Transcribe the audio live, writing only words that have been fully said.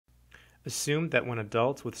Assume that when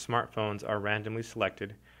adults with smartphones are randomly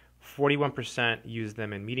selected, 41% use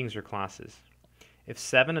them in meetings or classes. If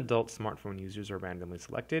 7 adult smartphone users are randomly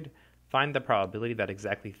selected, find the probability that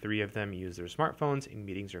exactly 3 of them use their smartphones in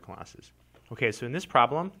meetings or classes. Okay, so in this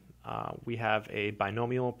problem, we have a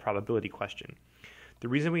binomial probability question. The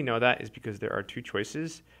reason we know that is because there are 2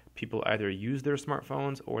 choices. People either use their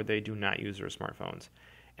smartphones or they do not use their smartphones.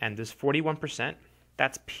 And this 41%,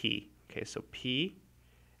 that's P. Okay, so P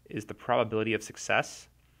is the probability of success.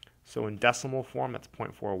 So in decimal form, that's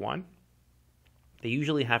 0.41. They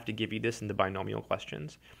usually have to give you this in the binomial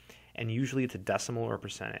questions. And usually it's a decimal or a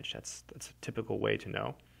percentage. That's a typical way to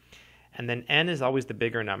know. And then n is always the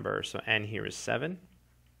bigger number. So n here is 7.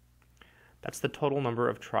 That's the total number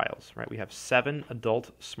of trials, right? We have 7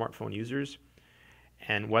 adult smartphone users.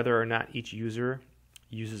 And whether or not each user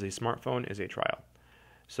uses a smartphone is a trial.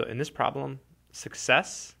 So in this problem,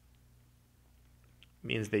 success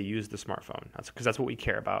means they use the smartphone. That's because that's what we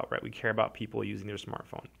care about, right? We care about people using their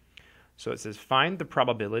smartphone. So it says find the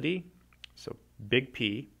probability, so big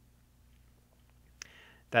P,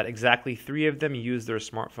 that exactly 3 of them use their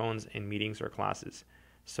smartphones in meetings or classes.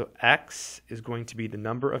 So X is going to be the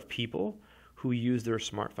number of people who use their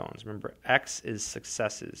smartphones. Remember, X is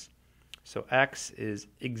successes. So X is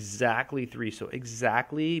exactly 3. So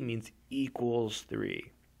exactly means equals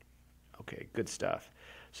 3. Okay, good stuff.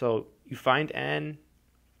 So you find N,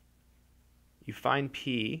 you find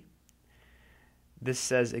P. This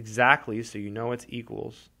says exactly, so you know it's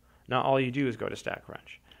equals. Now all you do is go to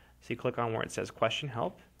StatCrunch. So you click on where it says question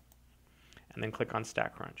help, and then click on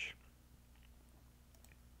StatCrunch.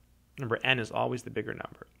 Remember, N is always the bigger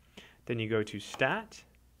number. Then you go to Stat,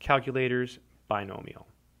 Calculators, Binomial.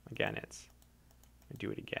 Again,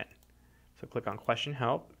 do it again. So click on question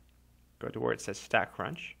help, go to where it says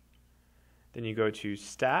StatCrunch. Then you go to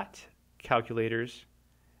Stat, Calculators,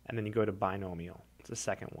 and then you go to Binomial. It's the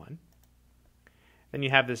second one. Then you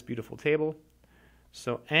have this beautiful table.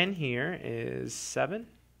 So N here is 7.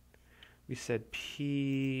 We said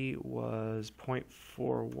P was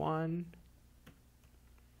 0.41.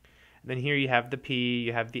 Then here you have the P,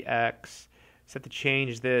 you have the X. So have to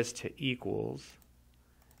change this to equals,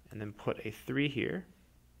 and then put a 3 here.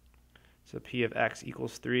 So P of X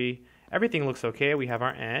equals 3. Everything looks okay. We have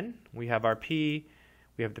our N, we have our P,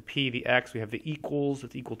 we have the P, the X, we have the equals.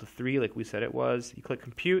 It's equal to 3 like we said it was. You click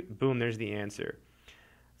compute, boom, there's the answer.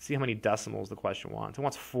 See how many decimals the question wants. It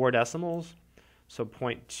wants 4 decimals. So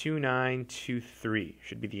 0.2923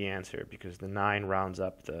 should be the answer because the 9 rounds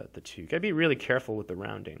up the 2. You gotta be really careful with the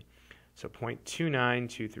rounding. So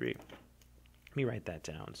 0.2923. Let me write that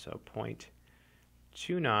down. So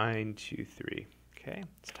 0.2923. Okay,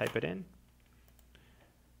 let's type it in.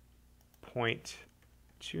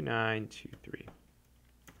 0.2923.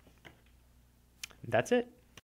 That's it.